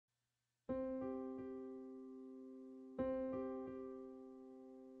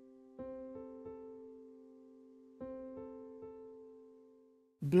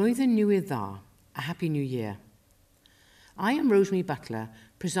Flwyddyn Newydd, a Happy New Year. I am Rosemary Butler,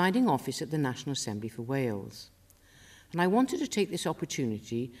 presiding officer at the National Assembly for Wales. And I wanted to take this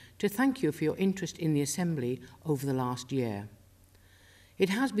opportunity to thank you for your interest in the Assembly over the last year. It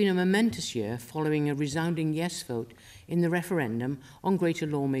has been a momentous year following a resounding yes vote in the referendum on greater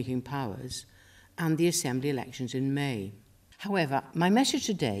lawmaking powers and the Assembly elections in May. However, my message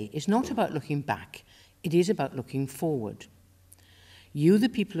today is not about looking back, it is about looking forward. You, the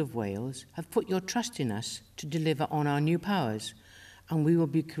people of Wales, have put your trust in us to deliver on our new powers, and we will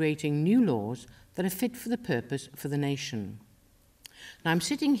be creating new laws that are fit for the purpose for the nation. Now, I'm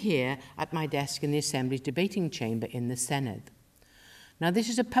sitting here at my desk in the Assembly's debating chamber in the Senedd. Now, this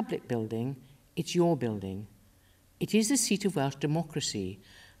is a public building, it's your building. It is the seat of Welsh democracy,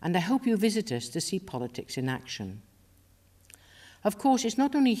 and I hope you visit us to see politics in action. Of course, it's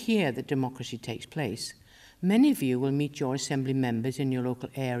not only here that democracy takes place. Many of you will meet your Assembly members in your local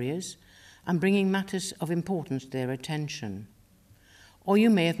areas and bringing matters of importance to their attention. Or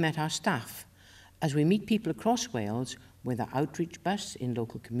you may have met our staff as we meet people across Wales with our outreach bus in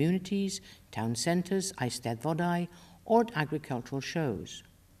local communities, town centres, eisteddfodau, or at agricultural shows.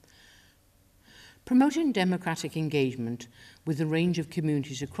 Promoting democratic engagement with a range of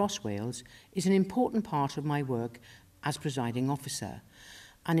communities across Wales is an important part of my work as presiding officer,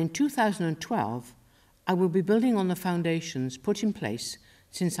 and in 2012 I will be building on the foundations put in place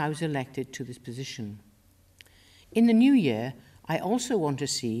since I was elected to this position. In the new year, I also want to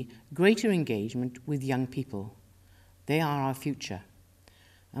see greater engagement with young people. They are our future.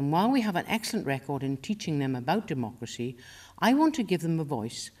 And while we have an excellent record in teaching them about democracy, I want to give them a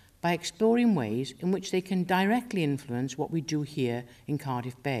voice by exploring ways in which they can directly influence what we do here in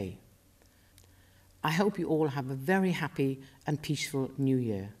Cardiff Bay. I hope you all have a very happy and peaceful New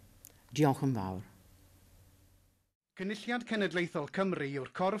Year. Diolch yn fawr. Cynulliad Cenedlaethol Cymru yw'r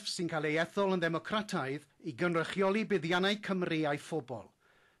corff sy'n cael ei ethol yn ddemocrataidd i gynrychioli buddiannau Cymru a'i phobl,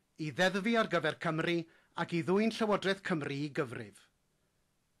 i ddeddfu ar gyfer Cymru ac i ddwyn Llywodraeth Cymru i gyfrif.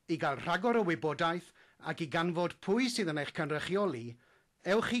 I gael rhagor o wybodaeth ac i ganfod pwy sydd yn eich cynrychioli,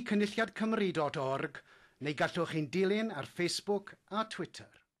 ewch i cynulliadcymru.org neu gallwch chi'n dilyn ar Facebook a Twitter.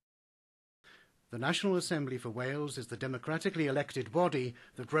 The National Assembly for Wales is the democratically elected body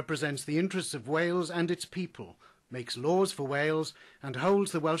that represents the interests of Wales and its people, makes laws for Wales and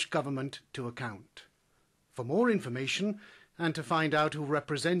holds the Welsh Government to account. For more information and to find out who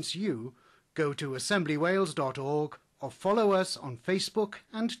represents you, go to assemblywales.org or follow us on Facebook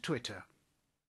and Twitter.